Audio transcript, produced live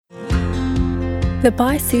The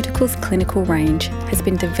Bioceuticals clinical range has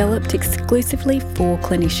been developed exclusively for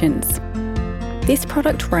clinicians. This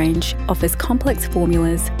product range offers complex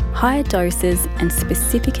formulas, higher doses and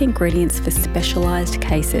specific ingredients for specialised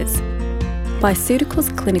cases.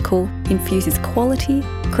 Bioceuticals Clinical infuses quality,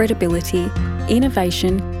 credibility,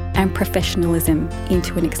 innovation and professionalism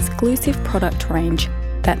into an exclusive product range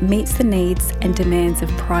that meets the needs and demands of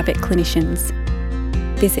private clinicians.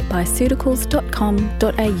 Visit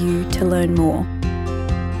bioceuticals.com.au to learn more.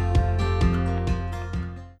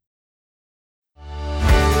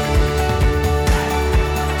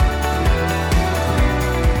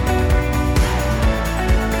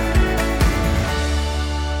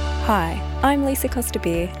 Hi, I'm Lisa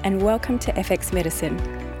Costa-Bir and welcome to FX Medicine,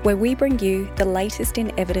 where we bring you the latest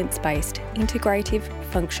in evidence-based, integrative,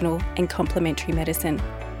 functional and complementary medicine.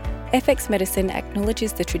 FX Medicine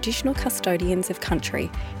acknowledges the traditional custodians of country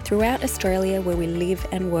throughout Australia where we live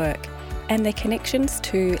and work, and their connections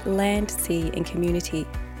to land, sea and community.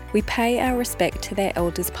 We pay our respect to their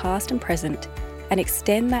elders past and present and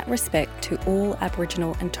extend that respect to all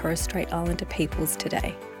Aboriginal and Torres Strait Islander peoples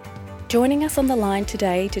today. Joining us on the line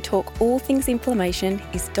today to talk all things inflammation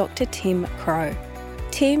is Dr. Tim Crowe.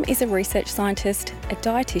 Tim is a research scientist, a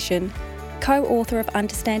dietitian, co-author of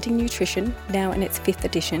Understanding Nutrition, now in its 5th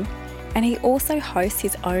edition, and he also hosts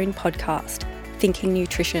his own podcast, Thinking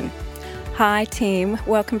Nutrition. Hi Tim,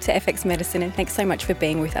 welcome to FX Medicine and thanks so much for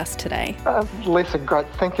being with us today. Lisa, great.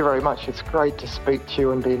 Thank you very much. It's great to speak to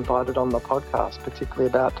you and be invited on the podcast, particularly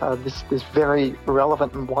about this very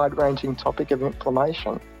relevant and wide-ranging topic of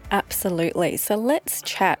inflammation. Absolutely. So let's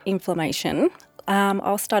chat inflammation.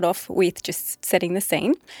 I'll start off with just setting the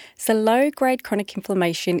scene. So low-grade chronic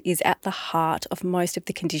inflammation is at the heart of most of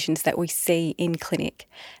the conditions that we see in clinic.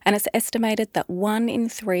 And it's estimated that 1 in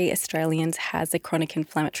 3 Australians has a chronic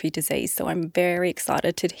inflammatory disease. So I'm very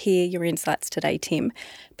excited to hear your insights today, Tim,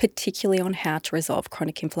 particularly on how to resolve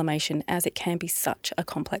chronic inflammation as it can be such a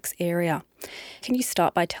complex area. Can you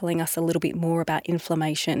start by telling us a little bit more about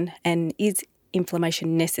inflammation, and is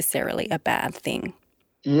inflammation necessarily a bad thing?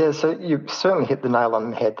 Yeah, so you certainly hit the nail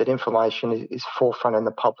on the head that inflammation is forefront in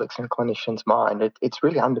the public's and clinicians' mind. It's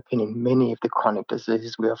really underpinning many of the chronic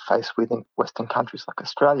diseases we are faced with in Western countries like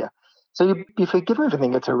Australia. So you forgive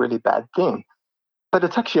everything, it's a really bad thing. But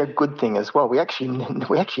it's actually a good thing as well. We actually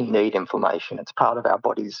need inflammation. It's part of our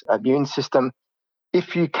body's immune system.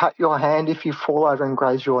 If you cut your hand, if you fall over and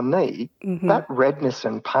graze your knee, that redness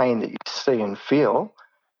and pain that you see and feel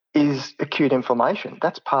is acute inflammation.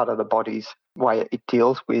 That's part of the body's way it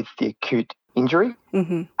deals with the acute injury.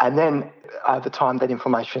 And then over time that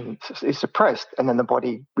inflammation is suppressed and then the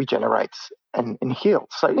body regenerates and heals.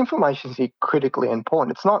 So inflammation is critically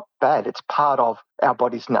important. It's not bad. It's part of our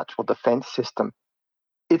body's natural defense system.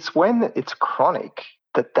 It's when it's chronic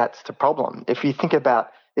that's the problem. If you think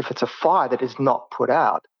about if it's a fire that is not put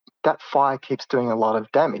out, that fire keeps doing a lot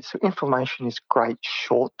of damage. So inflammation is great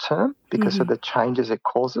short term because of the changes it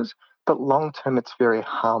causes, but long term it's very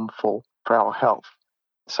harmful for our health.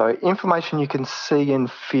 So inflammation you can see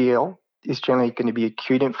and feel is generally going to be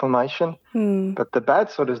acute inflammation, but the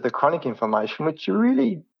bad sort is the chronic inflammation, which you're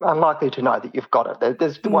really unlikely to know that you've got it.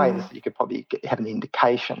 There's ways that you could probably have an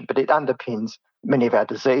indication, but it underpins many of our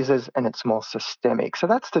diseases and it's more systemic. So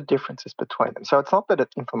that's the differences between them. So it's not that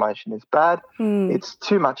inflammation is bad, it's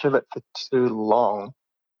too much of it for too long.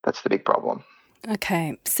 That's the big problem.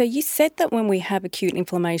 Okay, so you said that when we have acute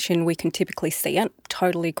inflammation, we can typically see it.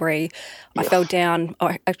 Totally agree. Yes. I fell down,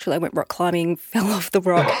 I went rock climbing, fell off the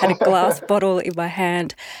rock, had a glass bottle in my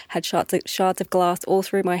hand, had shards of glass all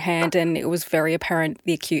through my hand, and it was very apparent,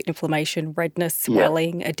 the acute inflammation, redness,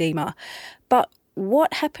 swelling, edema. But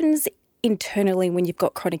what happens internally when you've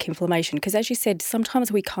got chronic inflammation? Because as you said,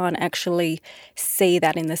 sometimes we can't actually see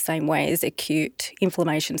that in the same way as acute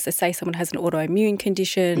inflammation. So say someone has an autoimmune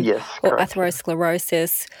condition or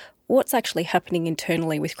atherosclerosis. What's actually happening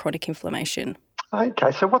internally with chronic inflammation?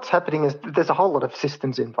 Okay, so what's happening is there's a whole lot of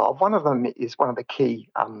systems involved. One of them is one of the key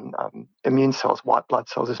immune cells, white blood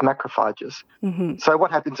cells, is macrophages. So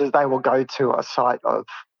what happens is they will go to a site of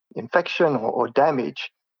infection or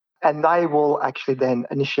damage, and they will actually then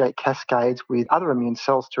initiate cascades with other immune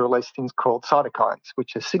cells to release things called cytokines,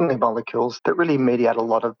 which are signaling molecules that really mediate a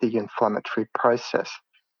lot of the inflammatory process.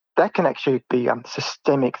 That can actually be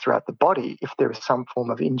systemic throughout the body if there is some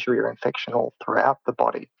form of injury or infection all throughout the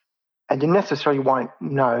body. And you necessarily won't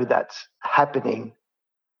know that's happening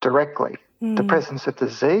directly. The presence of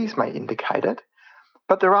disease may indicate it,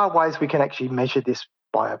 but there are ways we can actually measure this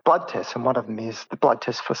by a blood test, and one of them is the blood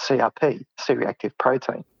test for CRP, C-reactive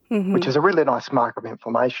protein. which is a really nice marker of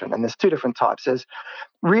inflammation. And there's two different types. There's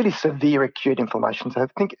really severe acute inflammation. So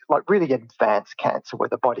think like really advanced cancer where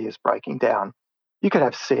the body is breaking down. You could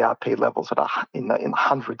have CRP levels that are in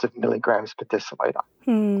hundreds of milligrams per deciliter.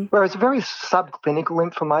 Whereas very subclinical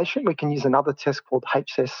inflammation, we can use another test called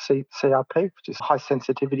HSCRP, which is high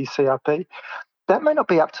sensitivity CRP. That may not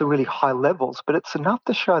be up to really high levels, but it's enough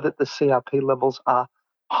to show that the CRP levels are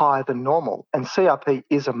higher than normal. And CRP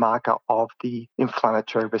is a marker of the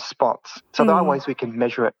inflammatory response. So there are ways we can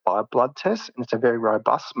measure it by a blood test, and it's a very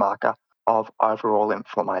robust marker of overall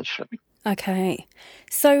inflammation. Okay.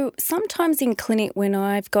 So sometimes in clinic when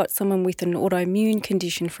I've got someone with an autoimmune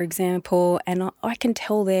condition, for example, and I can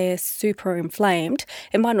tell they're super inflamed,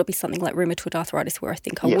 it might not be something like rheumatoid arthritis where I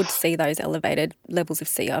think I would see those elevated levels of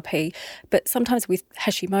CRP, but sometimes with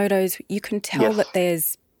Hashimoto's, you can tell that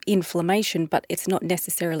there's inflammation, but it's not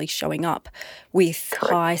necessarily showing up with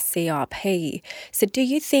high CRP. So do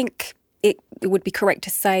you think it would be correct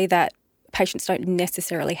to say that patients don't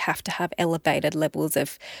necessarily have to have elevated levels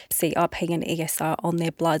of CRP and ESR on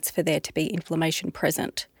their bloods for there to be inflammation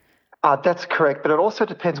present? That's correct, but it also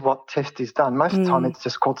depends what test is done. Most of the time it's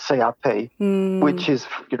just called CRP, which is,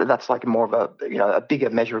 that's like more of a bigger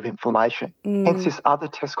measure of inflammation. Hence this other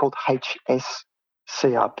test called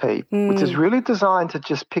HSCRP, which is really designed to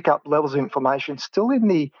just pick up levels of inflammation still in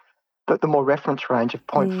the more reference range of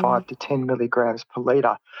 0.5 to 10 milligrams per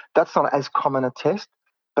litre. That's not as common a test,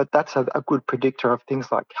 but that's a good predictor of things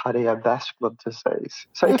like cardiovascular disease.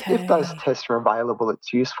 So if those tests are available,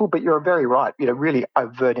 it's useful. But you're very right. Really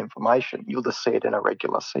overt inflammation, you'll just see it in a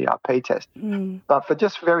regular CRP test. But for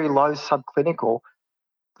just very low subclinical,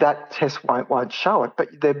 that test won't show it, but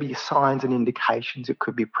there'll be signs and indications it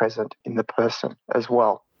could be present in the person as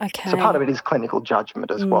well. So part of it is clinical judgment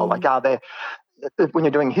as well. Like, when you're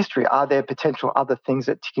doing history, are there potential other things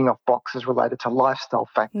that ticking off boxes related to lifestyle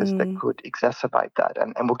factors that could exacerbate that?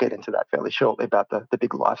 And we'll get into that fairly shortly about the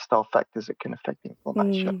big lifestyle factors that can affect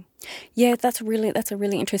inflammation. Yeah, that's a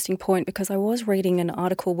really interesting point, because I was reading an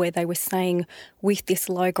article where they were saying with this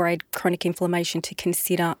low-grade chronic inflammation to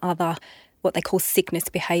consider other what they call sickness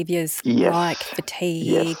behaviours like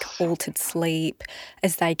fatigue, altered sleep,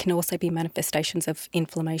 as they can also be manifestations of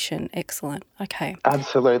inflammation. Excellent. Okay.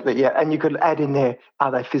 Absolutely, yeah. And you could add in there,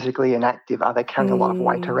 are they physically inactive? Are they carrying a lot of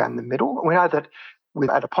weight around the middle? We know that with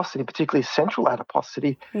adiposity, particularly central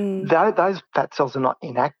adiposity, those fat cells are not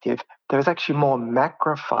inactive. There's actually more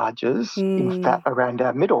macrophages in fat around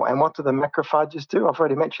our middle. And what do the macrophages do? I've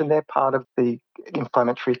already mentioned they're part of the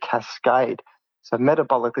inflammatory cascade. So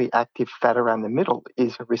metabolically active fat around the middle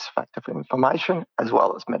is a risk factor for inflammation, as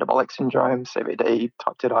well as metabolic syndrome, CVD,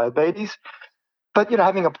 type 2 diabetes. But,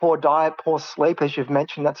 having a poor diet, poor sleep, as you've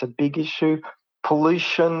mentioned, that's a big issue.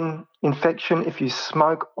 Pollution, infection, if you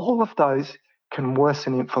smoke, all of those can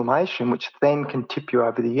worsen inflammation, which then can tip you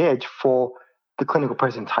over the edge for the clinical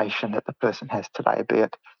presentation that the person has today, be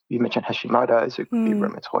it, you mentioned Hashimoto's, it could be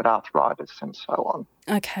rheumatoid arthritis and so on.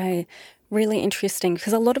 Okay. Really interesting,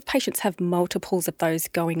 because a lot of patients have multiples of those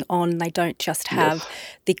going on. They don't just have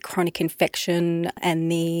the chronic infection and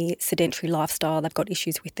the sedentary lifestyle. They've got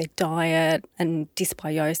issues with their diet and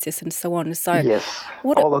dysbiosis and so on. So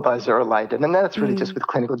all of those are related. And that's really just with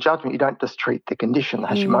clinical judgment. You don't just treat the condition, the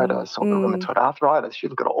Hashimoto's or the rheumatoid arthritis. You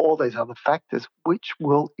look at all these other factors which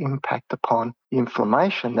will impact upon the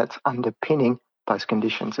inflammation that's underpinning those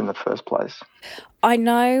conditions in the first place. I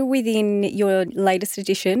know within your latest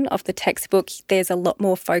edition of the textbook, there's a lot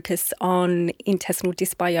more focus on intestinal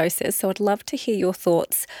dysbiosis. So I'd love to hear your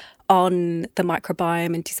thoughts on the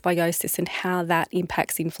microbiome and dysbiosis and how that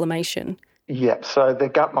impacts inflammation. Yeah, so the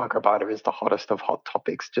gut microbiota is the hottest of hot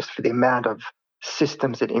topics just for the amount of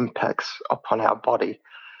systems it impacts upon our body.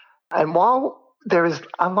 And while there is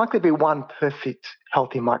unlikely to be one perfect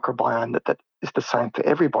healthy microbiome that is the same for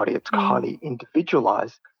everybody, it's highly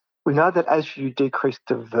individualized. We know that as you decrease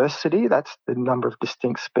diversity, that's the number of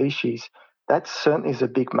distinct species, that certainly is a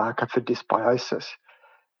big marker for dysbiosis.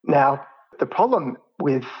 Now, the problem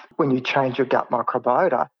with when you change your gut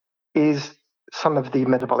microbiota is some of the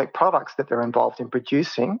metabolic products that they're involved in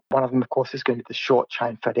producing. One of them, of course, is going to be the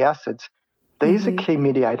short-chain fatty acids. These are key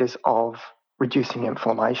mediators of reducing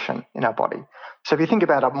inflammation in our body. So if you think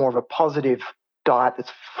about more of a positive diet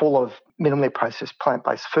that's full of minimally processed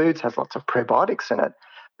plant-based foods, has lots of prebiotics in it,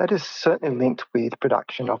 that is certainly linked with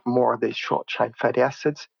production of more of these short-chain fatty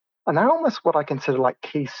acids. And they're almost what I consider like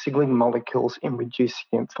key signaling molecules in reducing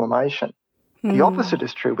inflammation. The opposite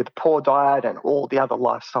is true with poor diet and all the other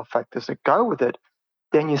lifestyle factors that go with it.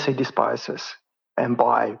 Then you see dysbiosis. And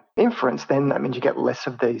by inference, then that means you get less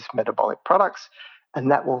of these metabolic products.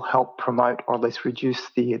 and that will help promote or at least reduce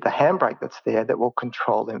the handbrake that's there that will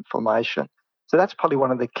control inflammation. So that's probably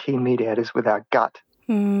one of the key mediators with our gut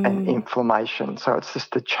and inflammation. So it's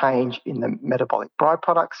just a change in the metabolic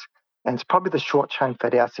byproducts, and it's probably the short-chain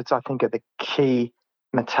fatty acids, I think, are the key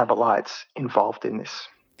metabolites involved in this.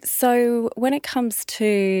 So when it comes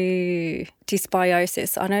to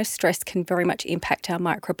dysbiosis, I know stress can very much impact our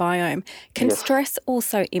microbiome. Can stress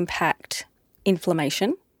also impact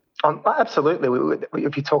inflammation? Absolutely.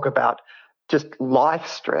 If you talk about just life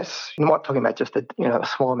stress, you're not talking about just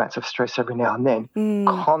small amounts of stress every now and then.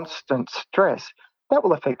 Constant stress, that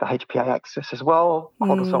will affect the HPA axis as well,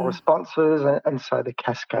 cortisol responses, and so the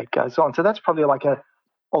cascade goes on. So that's probably like a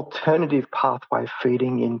alternative pathway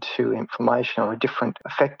feeding into inflammation, or a different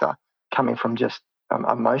effector coming from just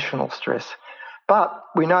emotional stress. But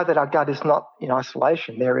we know that our gut is not in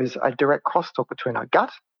isolation. There is a direct crosstalk between our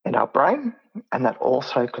gut and our brain, and that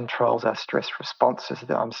also controls our stress responses.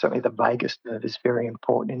 Certainly the vagus nerve is very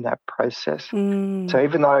important in that process. So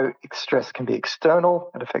even though stress can be external,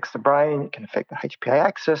 it affects the brain, it can affect the HPA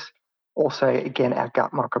axis. Also, again, our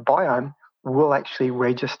gut microbiome will actually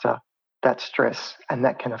register that stress, and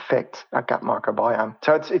that can affect our gut microbiome.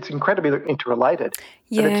 So it's incredibly interrelated,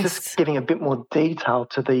 but it's just giving a bit more detail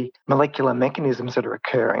to the molecular mechanisms that are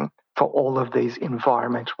occurring for all of these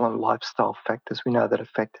environmental and lifestyle factors we know that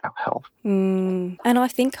affect our health. And I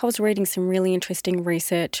think I was reading some really interesting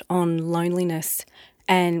research on loneliness,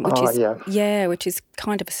 and which is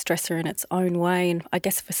kind of a stressor in its own way. And I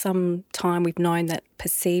guess for some time we've known that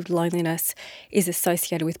perceived loneliness is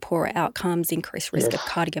associated with poorer outcomes, increased risk of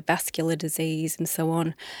cardiovascular disease and so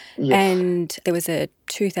on. And there was a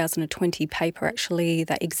 2020 paper actually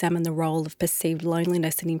that examined the role of perceived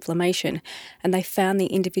loneliness and inflammation, and they found the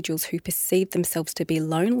individuals who perceived themselves to be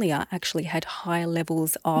lonelier actually had higher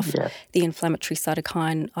levels of the inflammatory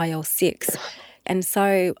cytokine IL-6. And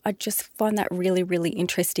so I just find that really, really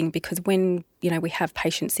interesting, because when, we have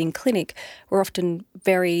patients in clinic, we're often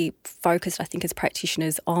very focused, I think, as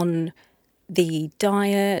practitioners on the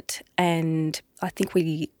diet, and I think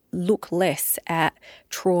we look less at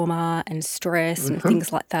trauma and stress and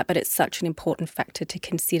things like that, but it's such an important factor to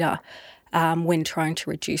consider when trying to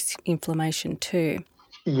reduce inflammation too.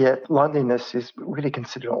 Yeah, loneliness is really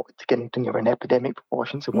considered getting to an epidemic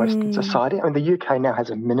proportions in Western society. I mean, the UK now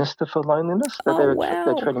has a minister for loneliness. They're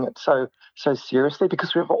treating it so seriously,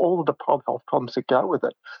 because we have all of the health problems that go with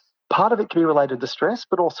it. Part of it can be related to stress,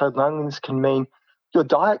 but also loneliness can mean your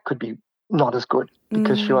diet could be not as good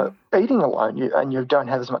because you're eating alone and you don't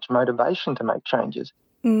have as much motivation to make changes.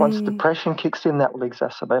 Once depression kicks in, that will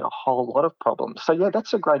exacerbate a whole lot of problems. So,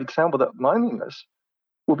 that's a great example that loneliness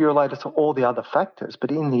will be related to all the other factors,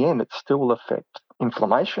 but in the end, it still will affect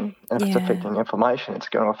inflammation. And if it's affecting inflammation, it's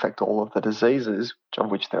going to affect all of the diseases,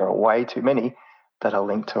 of which there are way too many, that are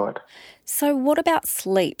linked to it. So what about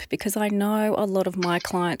sleep? Because I know a lot of my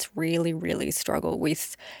clients really, really struggle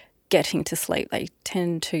with getting to sleep. They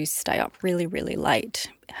tend to stay up really, really late.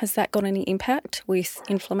 Has that got any impact with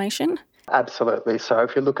inflammation? Absolutely. So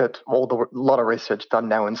if you look at a lot of research done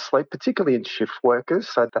now in sleep, particularly in shift workers,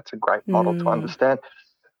 so that's a great model to understand.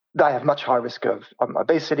 They have much higher risk of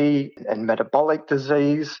obesity and metabolic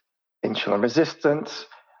disease, insulin resistance,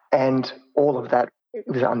 and all of that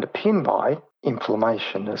is underpinned by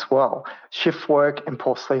inflammation as well. Shift work and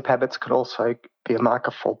poor sleep habits could also be a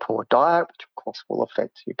marker for poor diet, which of course will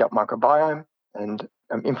affect your gut microbiome and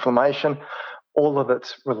inflammation. All of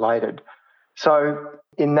it's related. So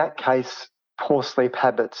in that case, poor sleep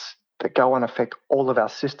habits that go on affect all of our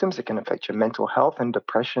systems. It can affect your mental health and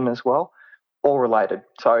depression as well. All related.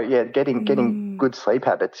 So, getting good sleep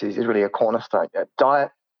habits is really a cornerstone.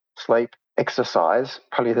 Diet, sleep, exercise,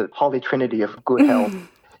 probably the holy trinity of good health.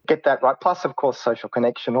 Get that right. Plus, of course, social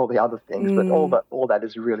connection, all the other things, but all that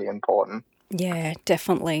is really important. Yeah,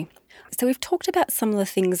 definitely. So we've talked about some of the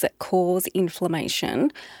things that cause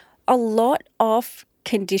inflammation. A lot of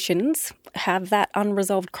conditions have that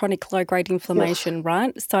unresolved chronic low-grade inflammation,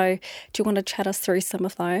 right? So do you want to chat us through some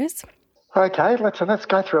of those? Okay, let's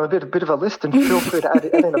go through a bit of a list, and feel free to add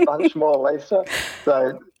in a bunch more, Lisa.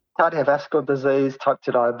 So cardiovascular disease, type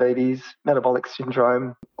 2 diabetes, metabolic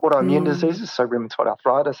syndrome, autoimmune diseases, so rheumatoid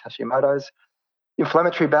arthritis, Hashimoto's,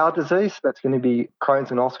 inflammatory bowel disease, that's going to be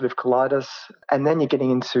Crohn's and ulcerative colitis, and then you're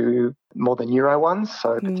getting into more the neuro ones,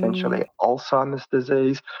 so potentially Alzheimer's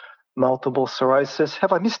disease, multiple sclerosis.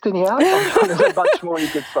 Have I missed any out? I'm sure there's a bunch more you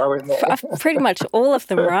could throw in there. Pretty much all of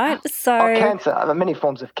them, right? So cancer, many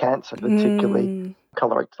forms of cancer particularly.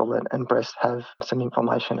 colorectal and breast have some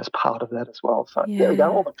inflammation as part of that as well. So there we Yeah.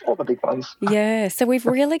 go, all the big ones. Yeah, so we've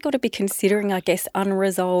really got to be considering, I guess,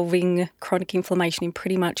 unresolving chronic inflammation in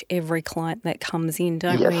pretty much every client that comes in,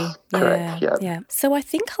 don't we? Yes, correct, Yeah. So I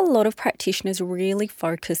think a lot of practitioners really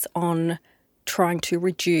focus on trying to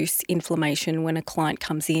reduce inflammation when a client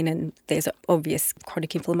comes in and there's obvious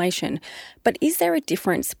chronic inflammation. But is there a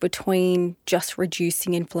difference between just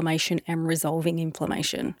reducing inflammation and resolving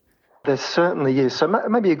inflammation? There certainly is. So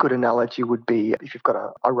maybe a good analogy would be if you've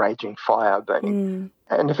got a raging fire burning.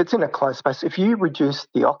 And if it's in a closed space, if you reduce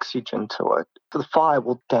the oxygen to it, the fire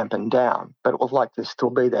will dampen down, but it will likely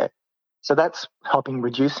still be there. So that's helping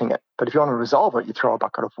reducing it. But if you want to resolve it, you throw a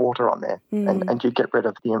bucket of water on there and you get rid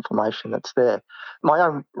of the inflammation that's there. My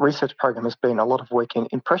own research program has been a lot of work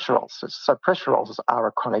in pressure ulcers. So pressure ulcers are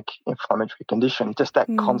a chronic inflammatory condition, just that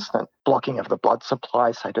constant blocking of the blood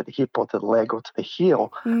supply, say to the hip or to the leg or to the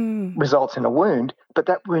heel, results in a wound. But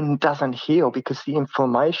that wound doesn't heal because the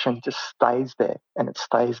inflammation just stays there and it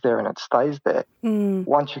stays there and it stays there.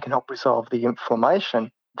 Once you can help resolve the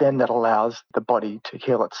inflammation, then that allows the body to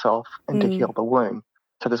heal itself and to heal the wound.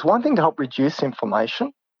 So there's one thing to help reduce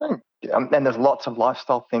inflammation, and there's lots of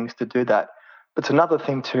lifestyle things to do that. But it's another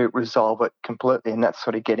thing to resolve it completely, and that's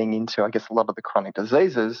sort of getting into, I guess, a lot of the chronic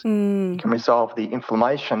diseases. You can resolve the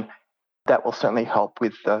inflammation. That will certainly help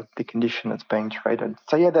with the condition that's being treated.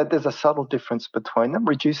 So, yeah, there's a subtle difference between them.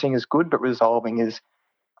 Reducing is good, but resolving is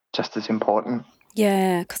just as important.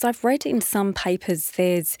 Yeah, because I've read in some papers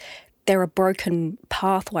there are broken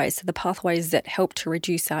pathways. So the pathways that help to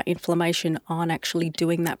reduce our inflammation aren't actually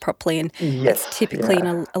doing that properly. And it's typically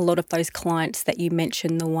in a lot of those clients that you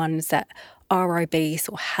mentioned, the ones that are obese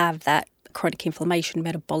or have that chronic inflammation,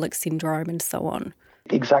 metabolic syndrome and so on.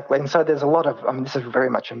 Exactly. And so there's a lot of, this is very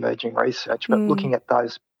much emerging research, but looking at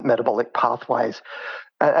those metabolic pathways.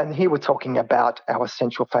 And here we're talking about our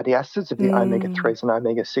essential fatty acids of the omega-3s and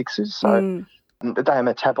omega-6s. So they are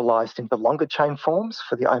metabolized into longer chain forms.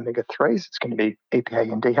 For the omega-3s, it's going to be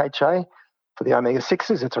EPA and DHA. For the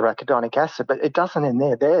omega-6s, it's arachidonic acid, but it doesn't end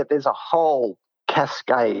there. There's a whole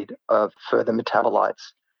cascade of further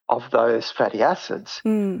metabolites of those fatty acids,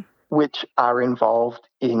 which are involved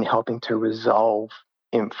in helping to resolve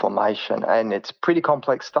inflammation. And it's pretty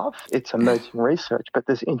complex stuff. It's emerging research, but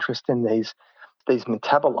there's interest in these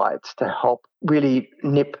metabolites to help really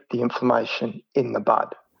nip the inflammation in the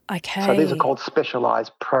bud. Okay. So these are called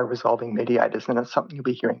specialised pro-resolving mediators, and it's something you'll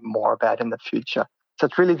be hearing more about in the future. So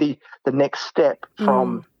it's really the next step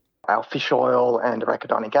from our fish oil and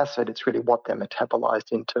arachidonic acid. It's really what they're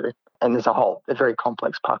metabolised into. And there's a very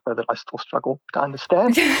complex pathway that I still struggle to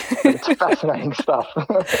understand. But it's fascinating stuff.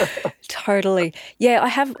 Totally. Yeah, I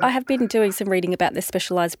have been doing some reading about the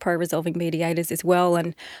specialised pro-resolving mediators as well,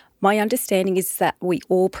 and my understanding is that we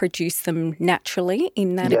all produce them naturally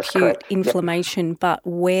in that acute inflammation, but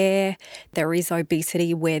where there is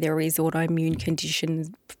obesity, where there is autoimmune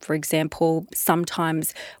conditions, for example,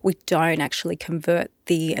 sometimes we don't actually convert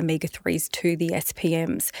the omega-3s to the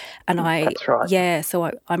SPMs. And That's right. Yeah,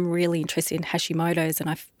 so I'm really interested in Hashimoto's,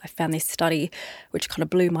 and I found this study which kind of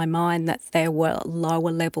blew my mind that there were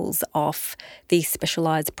lower levels of these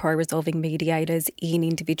specialised pro-resolving mediators in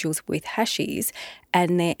individuals with Hashis,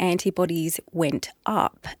 and their antibodies went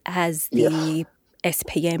up as the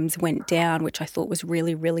SPMs went down, which I thought was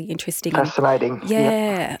really, really interesting. Fascinating.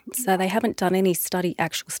 Yeah. So they haven't done any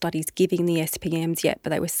actual studies giving the SPMs yet, but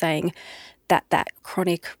they were saying that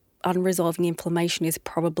chronic unresolving inflammation is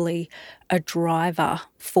probably a driver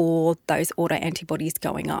for those autoantibodies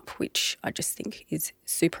going up, which I just think is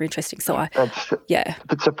super interesting. So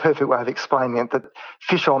it's a perfect way of explaining it, that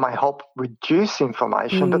fish oil may help reduce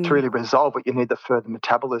inflammation, but to really resolve it, you need the further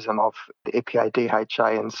metabolism of the EPA,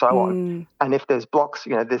 DHA and so on. And if there's blocks,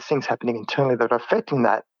 there's things happening internally that are affecting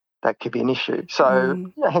that could be an issue.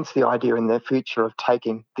 So hence the idea in the future of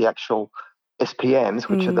taking the actual SPMs,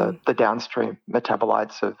 which are the downstream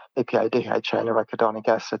metabolites of EPA, DHA and arachidonic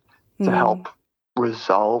acid, to help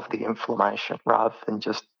resolve the inflammation rather than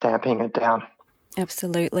just damping it down.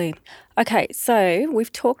 Absolutely. Okay, so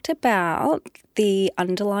we've talked about the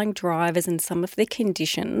underlying drivers and some of the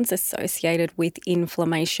conditions associated with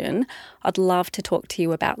inflammation. I'd love to talk to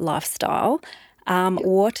you about lifestyle.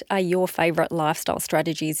 What are your favourite lifestyle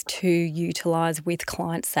strategies to utilise with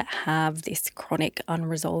clients that have this chronic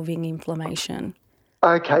unresolving inflammation?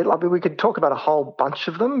 Okay, lovely. We could talk about a whole bunch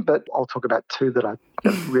of them, but I'll talk about two that I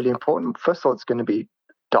think are really important. First of all, it's going to be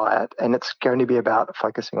diet, and it's going to be about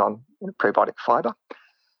focusing on prebiotic fibre.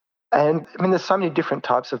 And I mean, there's so many different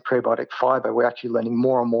types of prebiotic fibre. We're actually learning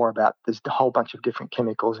more and more about there's a whole bunch of different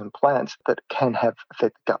chemicals in plants that can affect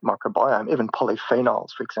the gut microbiome. Even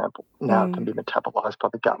polyphenols, for example, now can be metabolized by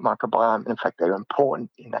the gut microbiome. In fact, they're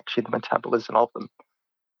important in actually the metabolism of them.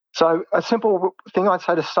 So a simple thing I'd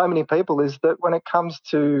say to so many people is that when it comes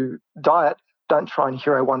to diet, don't try and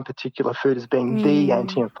hero one particular food as being the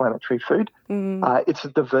anti-inflammatory food. It's a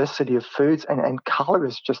diversity of foods, and colour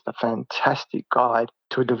is just a fantastic guide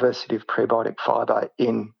to a diversity of prebiotic fibre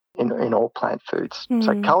in all plant foods.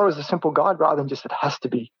 So colour is a simple guide rather than just it has to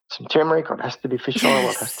be some turmeric or it has to be fish oil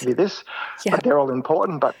or it has to be this. Yeah. But they're all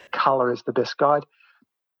important, but colour is the best guide.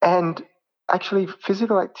 And actually,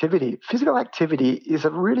 physical activity is a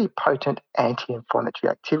really potent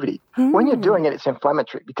anti-inflammatory activity. When you're doing it, it's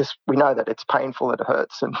inflammatory because we know that it's painful, it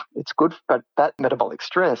hurts, and it's good, but that metabolic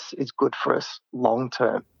stress is good for us long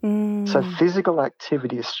term. So physical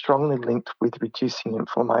activity is strongly linked with reducing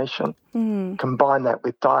inflammation. Combine that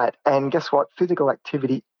with diet, and guess what? Physical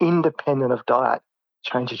activity independent of diet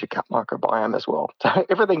changes your gut microbiome as well. So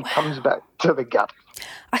everything comes back to the gut.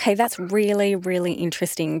 Okay, that's really, really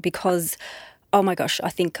interesting because, oh my gosh, I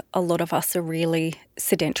think a lot of us are really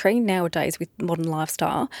sedentary nowadays with modern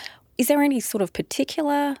lifestyle. Is there any sort of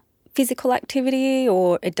particular physical activity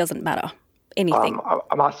or it doesn't matter? Anything?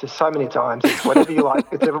 I'm asked this so many times. It's whatever you like.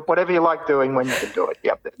 It's whatever you like doing when you can do it.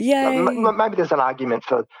 Yep. Yay. Maybe there's an argument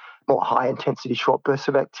for more high-intensity short bursts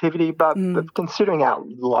of activity, but considering our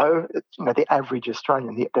low, the average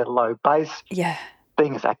Australian, their low base,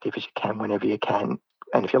 being as active as you can whenever you can.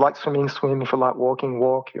 And if you like swimming, swim. If you like walking,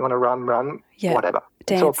 walk. If you want to run, whatever.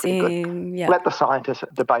 Dancing, it's all pretty good. Let the scientists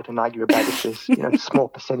debate and argue about if there's small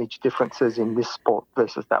percentage differences in this sport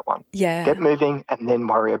versus that one. Yeah. Get moving and then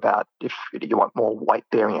worry about if you want more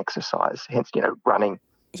weight-bearing exercise, hence, running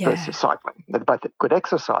versus cycling. They're both good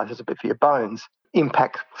exercises, but for your bones,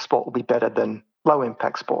 impact sport will be better than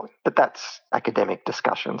low-impact sport. But that's academic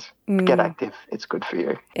discussions. Get active. It's good for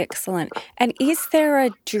you. Excellent. And is there a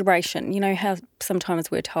duration? You know how sometimes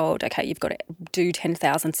we're told, okay, you've got to do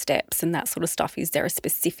 10,000 steps and that sort of stuff. Is there a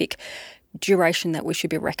specific duration that we should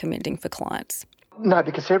be recommending for clients? No,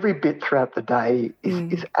 because every bit throughout the day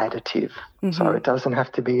is additive. So it doesn't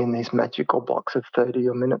have to be in these magical blocks of 30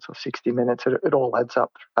 or minutes or 60 minutes. It all adds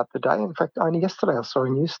up throughout the day. In fact, only yesterday I saw a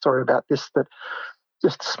news story about this, that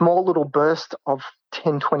just a small little burst of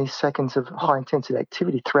 10, 20 seconds of high-intensity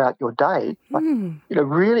activity throughout your day,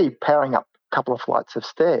 really powering up a couple of flights of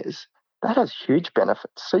stairs, that has huge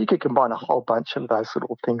benefits. So you could combine a whole bunch of those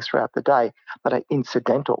little things throughout the day that are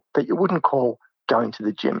incidental, that you wouldn't call going to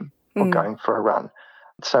the gym or going for a run.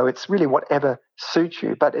 So it's really whatever suits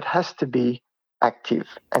you, but it has to be active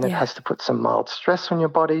and it has to put some mild stress on your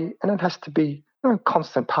body, and it has to be a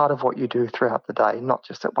constant part of what you do throughout the day, not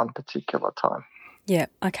just at one particular time. Yeah,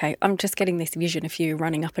 okay. I'm just getting this vision of you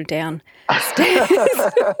running up and down stairs.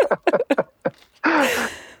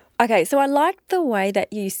 Okay, so I like the way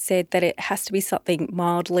that you said that it has to be something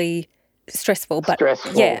mildly stressful, but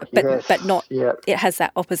but not. Yeah. It has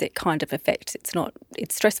that opposite kind of effect.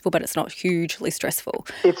 It's stressful, but it's not hugely stressful.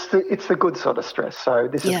 It's the good sort of stress. So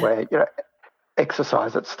this is where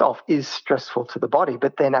exercise itself is stressful to the body,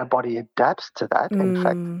 but then our body adapts to that. In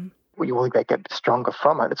fact, we will get stronger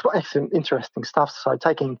from it. It's interesting stuff. So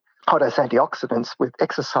taking high-dose antioxidants with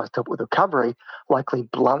exercise to help with recovery likely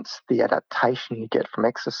blunts the adaptation you get from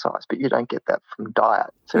exercise, but you don't get that from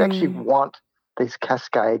diet. So you actually want these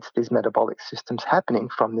cascades, these metabolic systems happening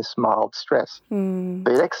from this mild stress. Be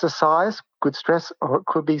it exercise, good stress, or it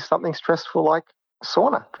could be something stressful like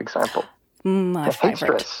sauna, for example. My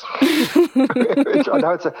favourite. Which I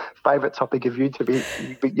know it's a favourite topic of you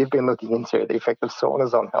you've been looking into the effect of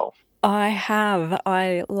saunas on health. I have.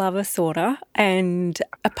 I love a sauna, and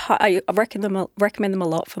I recommend them a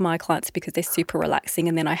lot for my clients because they're super relaxing.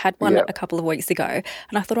 And then I had one a couple of weeks ago,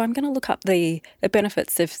 and I thought I'm going to look up the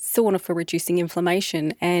benefits of sauna for reducing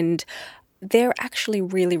inflammation, and they're actually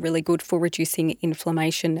really, really good for reducing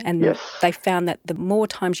inflammation. And they found that the more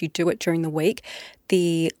times you do it during the week,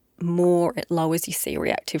 the more it lowers your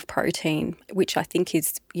C-reactive protein, which I think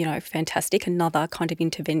is, fantastic. Another kind of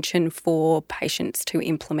intervention for patients to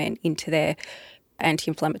implement into their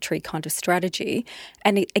anti-inflammatory kind of strategy.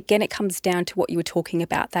 And it comes down to what you were talking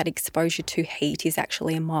about, that exposure to heat is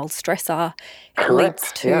actually a mild stressor. It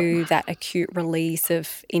leads to that acute release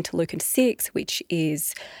of interleukin-6, which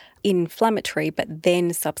is inflammatory, but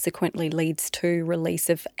then subsequently leads to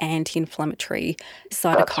release of anti-inflammatory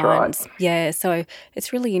cytokines. That's right. Yeah, so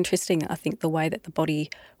it's really interesting, I think, the way that the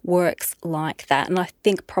body works like that. And I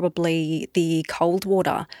think probably the cold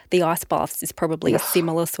water, the ice baths, is probably a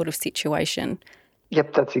similar sort of situation.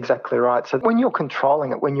 Yep, that's exactly right. So when you're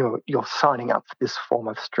controlling it, when you're signing up for this form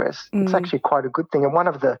of stress, it's actually quite a good thing. And one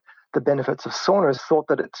of the benefits of sauna is thought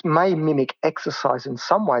that it may mimic exercise in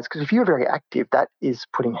some ways, because if you're very active, that is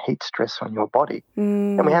putting heat stress on your body.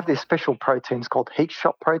 And we have these special proteins called heat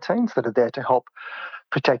shock proteins that are there to help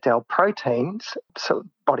protect our proteins, so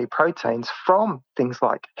body proteins, from things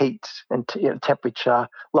like heat and temperature,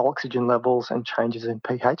 low oxygen levels, and changes in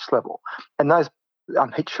pH level. And those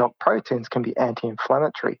heat shock proteins can be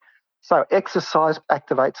anti-inflammatory. So exercise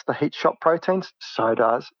activates the heat shock proteins, so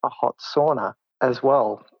does a hot sauna as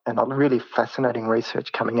well. And a really fascinating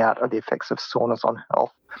research coming out of the effects of saunas on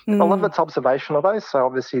health. A lot of it's observational though, so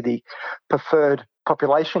obviously the preferred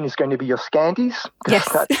population is going to be your Scandies.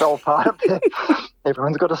 Yes. That's all part of it.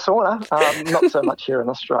 Everyone's got a sauna. Not so much here in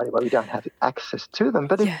Australia where we don't have access to them.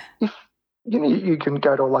 But if you can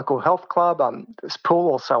go to a local health club, there's pool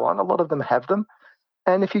or so on, a lot of them have them.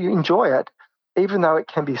 And if you enjoy it, even though it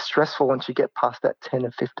can be stressful once you get past that 10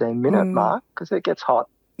 or 15-minute mark, because it gets hot,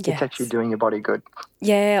 it's actually doing your body good.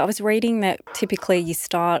 Yeah, I was reading that typically you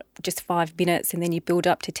start just 5 minutes and then you build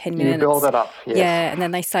up to 10 minutes. You build it up, yes. Yeah, and then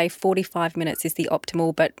they say 45 minutes is the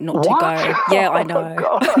optimal, but not What? to go. Yeah, I know.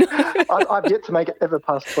 Oh, I've yet to make it ever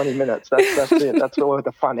past 20 minutes. That's it. That's all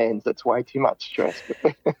the fun ends. It's way too much stress.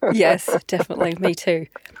 Yes, definitely. Me too.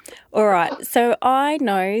 All right. So I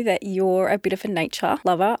know that you're a bit of a nature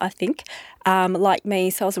lover, I think, like me.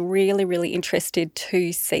 So I was really, really interested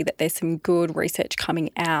to see that there's some good research coming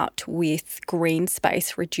out with green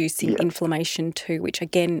space reducing inflammation too, which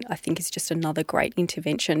again, I think is just another great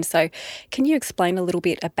intervention. So can you explain a little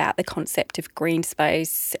bit about the concept of green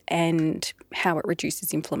space and how it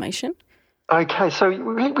reduces inflammation? Okay, so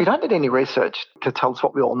we don't need any research to tell us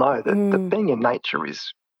what we all know, that being in nature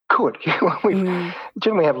is good. We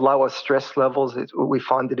generally have lower stress levels. We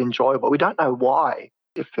find it enjoyable. We don't know why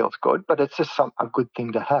it feels good, but it's just a good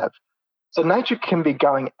thing to have. So nature can be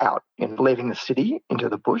going out and leaving the city into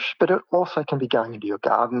the bush, but it also can be going into your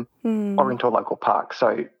garden or into a local park.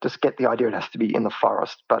 So just get the idea, it has to be in the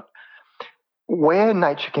forest. But where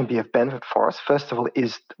nature can be of benefit for us, first of all,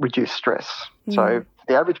 is reduce stress. So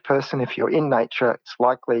the average person, if you're in nature, it's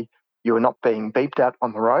likely you are not being beeped at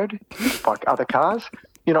on the road like other cars.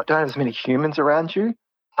 Don't have as many humans around you.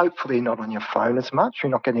 Hopefully not on your phone as much.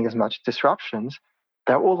 You're not getting as much disruptions.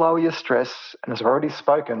 That will lower your stress. And as I've already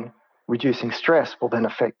spoken, reducing stress will then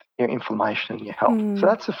affect your inflammation and your health. So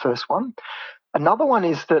that's the first one. Another one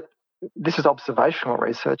is that this is observational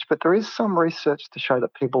research, but there is some research to show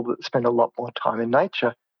that people that spend a lot more time in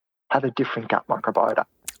nature have a different gut microbiota.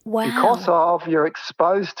 Wow. Because of you're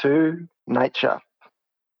exposed to nature.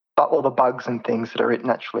 But all the bugs and things that are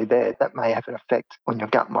naturally there, that may have an effect on your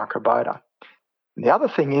gut microbiota. And the other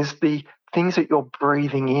thing is the things that you're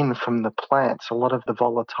breathing in from the plants, a lot of the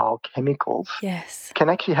volatile chemicals, can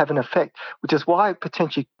actually have an effect, which is why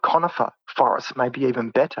potentially conifer forests may be even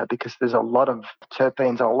better, because there's a lot of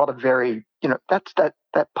terpenes and a lot of very, that's that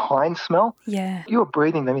pine smell. Yeah. You're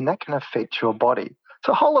breathing them in, that can affect your body.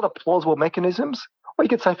 So a whole lot of plausible mechanisms. Or you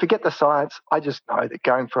could say, forget the science. I just know that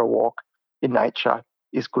going for a walk in nature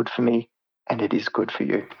is good for me, and it is good for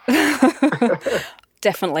you.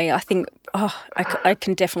 Definitely. I think I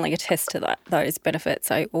can definitely attest to those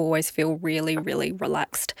benefits. I always feel really, really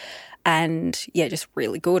relaxed and, just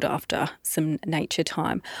really good after some nature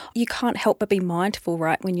time. You can't help but be mindful,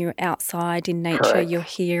 right? When you're outside in nature, Correct. You're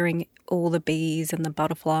hearing all the bees and the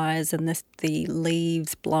butterflies and the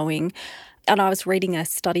leaves blowing. And I was reading a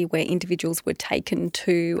study where individuals were taken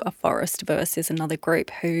to a forest versus another group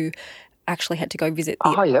who actually had to go visit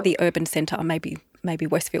the urban centre, or maybe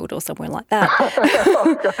Westfield or somewhere like that.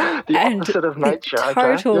 The opposite of nature.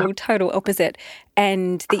 Total opposite.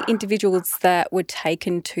 And the individuals that were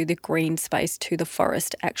taken to the green space, to the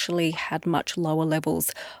forest, actually had much lower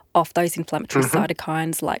levels of those inflammatory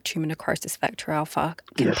cytokines like tumour necrosis factor alpha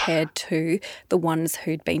compared to the ones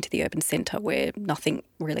who'd been to the urban centre where nothing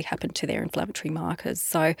really happened to their inflammatory markers.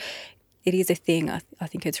 So it is a thing. I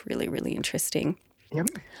think it's really, really interesting. Yep.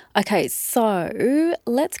 Okay, so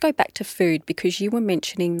let's go back to food, because you were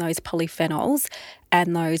mentioning those polyphenols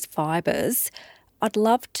and those fibres. I'd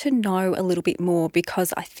love to know a little bit more,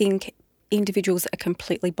 because I think individuals are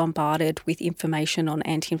completely bombarded with information on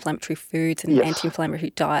anti-inflammatory foods and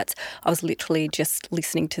anti-inflammatory diets. I was literally just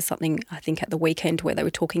listening to something, I think, at the weekend where they were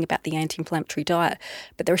talking about the anti-inflammatory diet,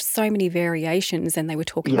 but there are so many variations, and they were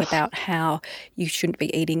talking about how you shouldn't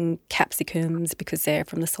be eating capsicums because they're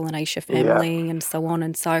from the Solanaceae family and so on.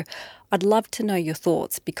 And so I'd love to know your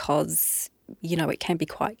thoughts, because, it can be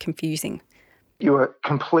quite confusing. You are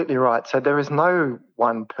completely right. So there is no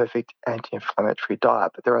one perfect anti-inflammatory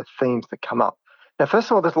diet, but there are themes that come up. Now,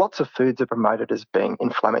 first of all, there's lots of foods that are promoted as being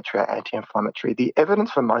inflammatory or anti-inflammatory. The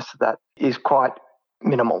evidence for most of that is quite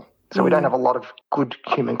minimal. So we don't have a lot of good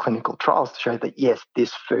human clinical trials to show that, yes,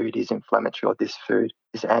 this food is inflammatory or this food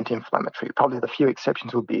is anti-inflammatory. Probably the few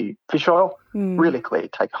exceptions would be fish oil. Really clear.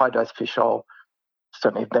 Take high-dose fish oil,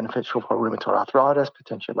 certainly beneficial for rheumatoid arthritis,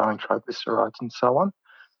 potentially lowering triglycerides and so on.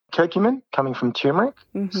 Curcumin, coming from turmeric,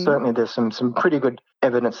 certainly there's some pretty good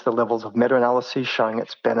evidence, the levels of meta-analyses showing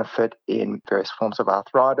its benefit in various forms of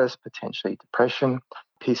arthritis, potentially depression,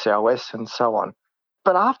 PCOS and so on.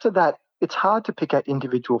 But after that, it's hard to pick out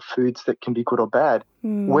individual foods that can be good or bad.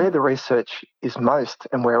 Where the research is most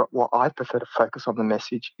and where what I prefer to focus on the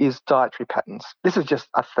message is dietary patterns. This is just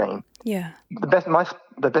a theme. Yeah. The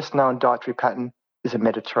best known dietary pattern is a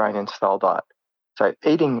Mediterranean-style diet. So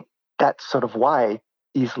eating that sort of way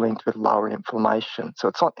is linked with lower inflammation. So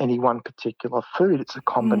it's not any one particular food, it's a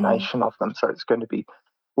combination of them. So it's going to be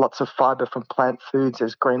lots of fibre from plant foods,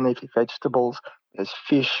 there's green leafy vegetables, there's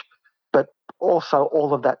fish, but also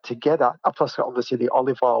all of that together, plus obviously the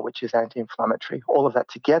olive oil, which is anti-inflammatory, all of that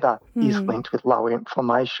together is linked with lower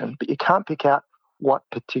inflammation. But you can't pick out what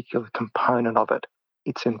particular component of it.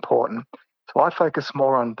 It's important. So I focus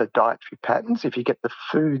more on the dietary patterns. If you get the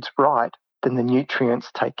foods right, then the nutrients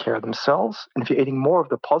take care of themselves. And if you're eating more of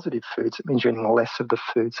the positive foods, it means you're eating less of the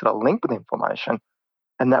foods that are linked with inflammation,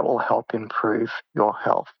 and that will help improve your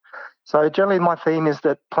health. So generally my theme is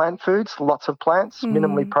that plant foods, lots of plants,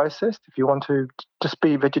 minimally processed. If you want to just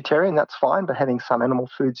be vegetarian, that's fine, but having some animal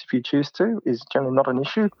foods if you choose to is generally not an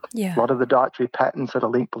issue. Yeah. A lot of the dietary patterns that are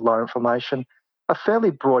linked with low inflammation are fairly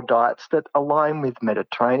broad diets that align with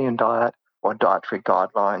Mediterranean diet or dietary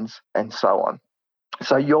guidelines and so on.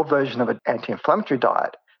 So your version of an anti-inflammatory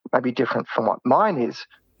diet may be different from what mine is,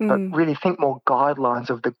 but really think more guidelines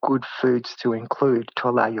of the good foods to include to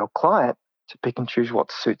allow your client to pick and choose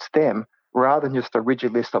what suits them rather than just a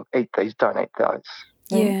rigid list of eat these, don't eat those.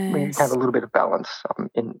 Yes. We have a little bit of balance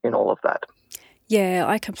in all of that. Yeah,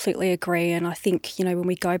 I completely agree. And I think, when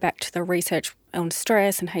we go back to the research on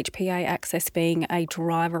stress and HPA axis being a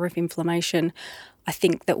driver of inflammation, I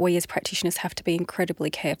think that we as practitioners have to be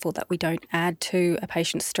incredibly careful that we don't add to a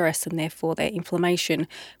patient's stress and therefore their inflammation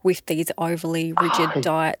with these overly rigid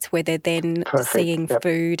diets where they're then seeing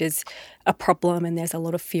food as a problem and there's a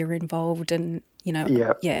lot of fear involved and,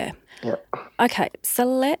 Yeah. Okay, so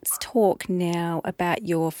let's talk now about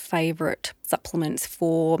your favourite supplements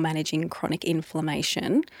for managing chronic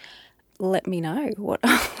inflammation. Let me know what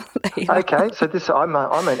they are. Okay, so I'm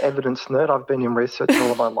an evidence nerd. I've been in research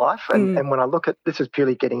all of my life, and when I look at this, is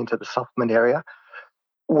purely getting into the supplement area.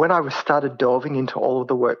 When I started delving into all of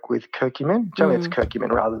the work with curcumin, generally it's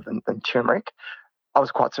curcumin rather than turmeric, I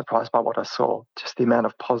was quite surprised by what I saw. Just the amount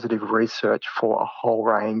of positive research for a whole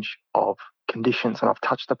range of conditions, and I've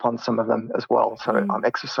touched upon some of them as well. So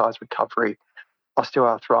exercise recovery,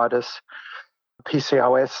 osteoarthritis,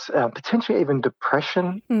 PCOS, potentially even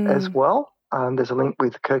depression as well. There's a link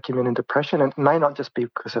with curcumin and depression, and it may not just be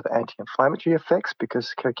because of anti-inflammatory effects,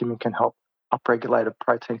 because curcumin can help upregulate a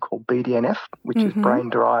protein called BDNF, which is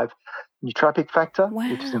brain-derived nootropic factor,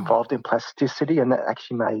 which is involved in plasticity, and that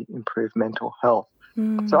actually may improve mental health.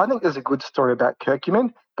 So I think there's a good story about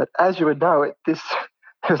curcumin, but as you would know,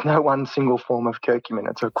 there's no one single form of curcumin.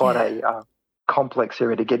 It's quite a complex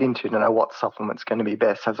area to get into to know what supplement's going to be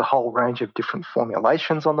best. There's a whole range of different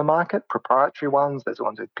formulations on the market, proprietary ones. There's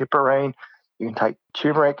ones with piperine. You can take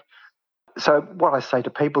turmeric. So what I say to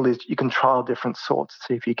people is you can trial different sorts,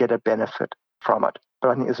 see if you get a benefit from it. But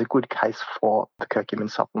I think there's a good case for the curcumin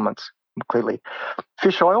supplements, clearly.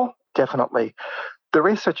 Fish oil, definitely. The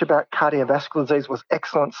research about cardiovascular disease was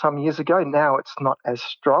excellent some years ago. Now it's not as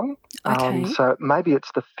strong. Okay. So maybe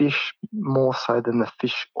it's the fish more so than the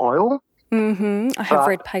fish oil. I have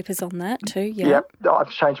read papers on that too, Yep,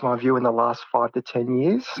 I've changed my view in the last 5 to 10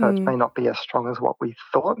 years, so it may not be as strong as what we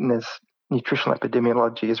thought, and there's nutritional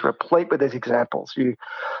epidemiology is replete with these examples. You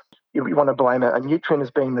want to blame a nutrient as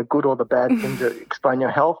being the good or the bad thing to explain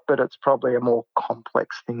your health, but it's probably a more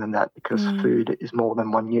complex thing than that because food is more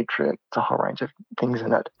than one nutrient. It's a whole range of things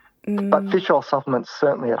in it. But fish oil supplements,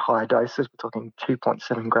 certainly at higher doses, we're talking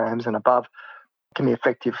 2.7 grams and above, can be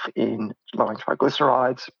effective in lowering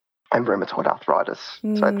triglycerides and rheumatoid arthritis.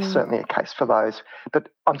 So it's certainly a case for those. But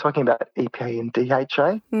I'm talking about EPA and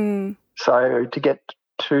DHA. So to get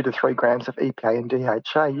 2 to 3 grams of EPA and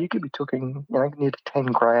DHA, you could be talking, near to 10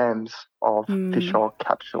 grams of fish oil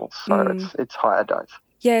capsules. So it's higher dose.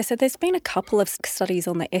 Yeah, so there's been a couple of studies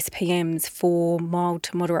on the SPMs for mild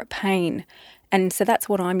to moderate pain. And so that's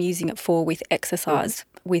what I'm using it for with exercise,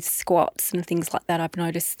 with squats and things like that. I've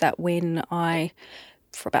noticed that when I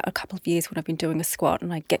for about a couple of years when I've been doing a squat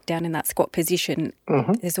and I get down in that squat position,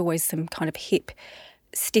 there's always some kind of hip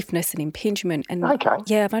stiffness and impingement. And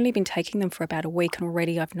yeah, I've only been taking them for about a week and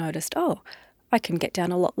already I've noticed, I can get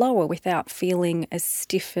down a lot lower without feeling as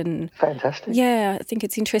stiff. And fantastic. Yeah, I think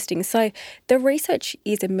it's interesting. So the research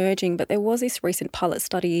is emerging, but there was this recent pilot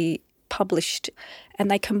study published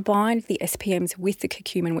and they combined the SPMs with the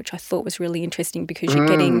curcumin, which I thought was really interesting because you're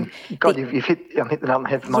getting... you've hit the nail on the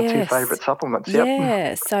head for my two favourite supplements. Yep.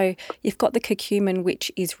 Yeah, so you've got the curcumin,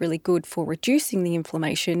 which is really good for reducing the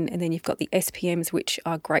inflammation, and then you've got the SPMs, which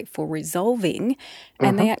are great for resolving.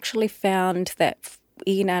 And they actually found that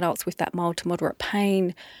in adults with that mild to moderate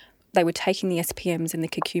pain, they were taking the SPMs and the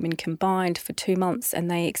curcumin combined for 2 months and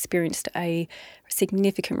they experienced a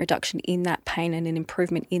significant reduction in that pain and an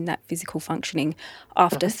improvement in that physical functioning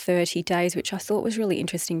after 30 days, which I thought was really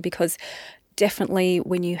interesting because definitely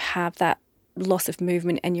when you have that loss of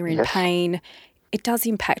movement and you're in pain, it does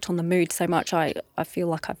impact on the mood so much. I feel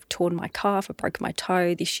like I've torn my calf, I've broken my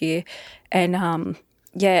toe this year and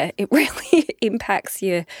it really impacts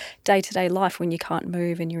your day-to-day life when you can't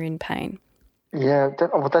move and you're in pain. Yeah,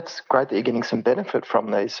 that's great that you're getting some benefit from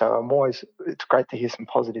these. So it's great to hear some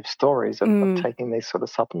positive stories of taking these sort of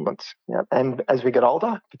supplements. Yeah, and as we get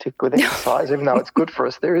older, particularly with exercise, even though it's good for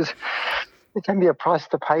us, there can be a price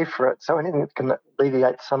to pay for it. So anything that can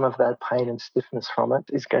alleviate some of that pain and stiffness from it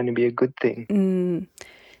is going to be a good thing.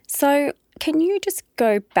 So can you just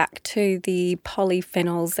go back to the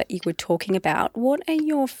polyphenols that you were talking about? What are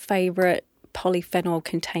your favourite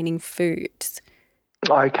polyphenol-containing foods?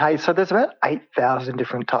 Okay, so there's about 8,000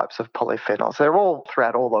 different types of polyphenols. They're all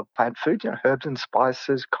throughout all the plant food, herbs and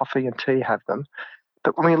spices, coffee and tea have them.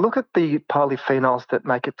 But when we look at the polyphenols that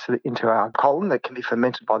make it into our colon that can be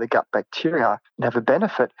fermented by the gut bacteria and have a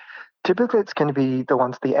benefit, typically it's going to be the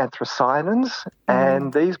anthocyanins,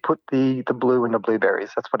 and these put the blue in the blueberries.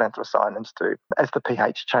 That's what anthocyanins do. As the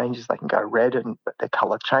pH changes, they can go red and their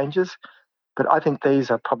colour changes. But I think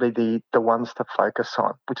these are probably the ones to focus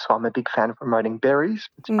on, which is why I'm a big fan of promoting berries,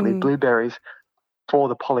 particularly blueberries, for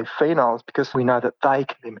the polyphenols, because we know that they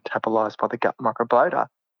can be metabolised by the gut microbiota.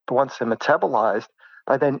 But once they're metabolised,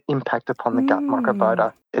 they then impact upon the gut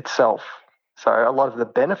microbiota itself. So a lot of the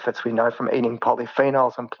benefits we know from eating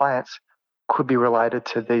polyphenols and plants could be related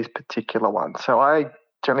to these particular ones. So I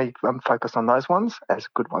generally focus on those ones as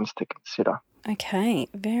good ones to consider. Okay,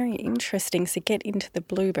 very interesting. So get into the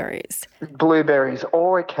blueberries. Blueberries,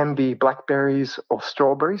 or it can be blackberries or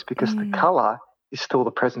strawberries because the colour is still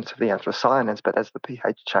the presence of the anthocyanins, but as the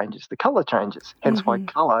pH changes, the colour changes. Hence why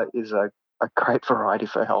colour is a great variety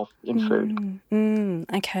for health in food.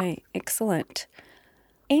 Okay, excellent.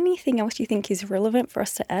 Anything else you think is relevant for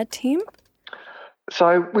us to add, Tim?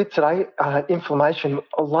 So with today, inflammation,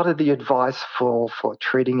 a lot of the advice for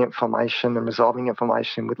treating inflammation and resolving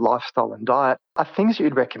inflammation with lifestyle and diet are things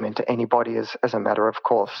you'd recommend to anybody as a matter of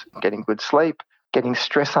course. Getting good sleep, getting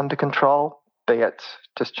stress under control, be it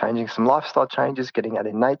just changing some lifestyle changes, getting out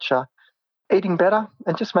in nature, eating better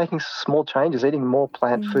and just making small changes, eating more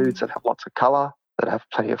plant foods that have lots of colour, that have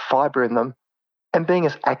plenty of fibre in them, and being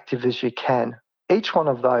as active as you can. Each one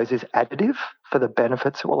of those is additive for the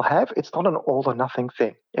benefits it will have. It's not an all or nothing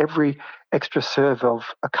thing. Every extra serve of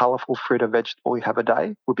a colourful fruit or vegetable you have a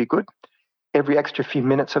day would be good. Every extra few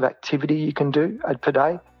minutes of activity you can do per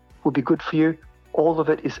day will be good for you. All of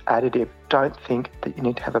it is additive. Don't think that you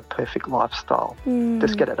need to have a perfect lifestyle.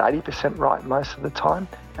 Just get it 80% right most of the time,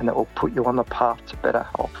 and that will put you on the path to better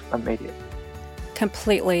health immediately.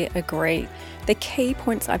 Completely agree. The key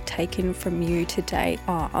points I've taken from you today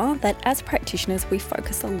are that as practitioners, we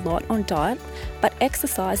focus a lot on diet, but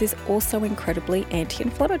exercise is also incredibly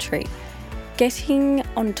anti-inflammatory. Getting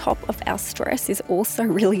on top of our stress is also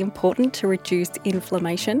really important to reduce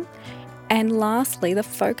inflammation. And lastly, the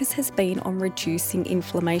focus has been on reducing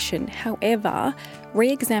inflammation. However,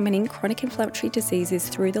 re-examining chronic inflammatory diseases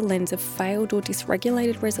through the lens of failed or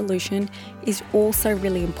dysregulated resolution is also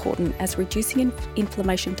really important, as reducing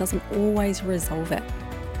inflammation doesn't always resolve it.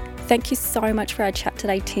 Thank you so much for our chat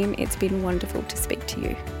today, Tim. It's been wonderful to speak to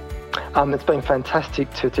you. It's been fantastic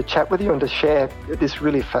to chat with you and to share this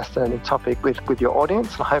really fascinating topic with your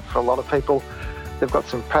audience. I hope for a lot of people they've got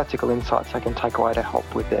some practical insights they can take away to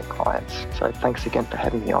help with their clients. So thanks again for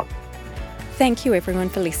having me on. Thank you everyone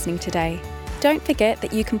for listening today. Don't forget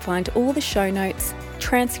that you can find all the show notes,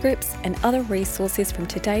 transcripts and other resources from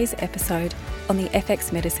today's episode on the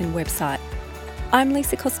FX Medicine website. I'm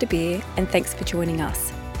Lisa Costa-Bir and thanks for joining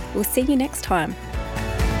us. We'll see you next time.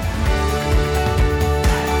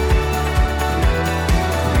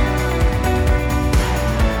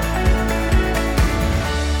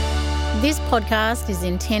 This podcast is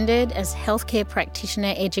intended as healthcare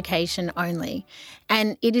practitioner education only,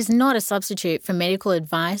 and it is not a substitute for medical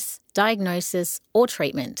advice, diagnosis, or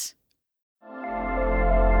treatment.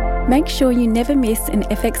 Make sure you never miss an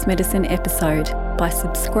FX Medicine episode by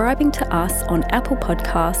subscribing to us on Apple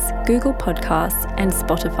Podcasts, Google Podcasts, and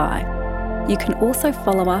Spotify. You can also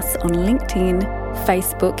follow us on LinkedIn,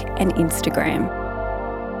 Facebook, and Instagram.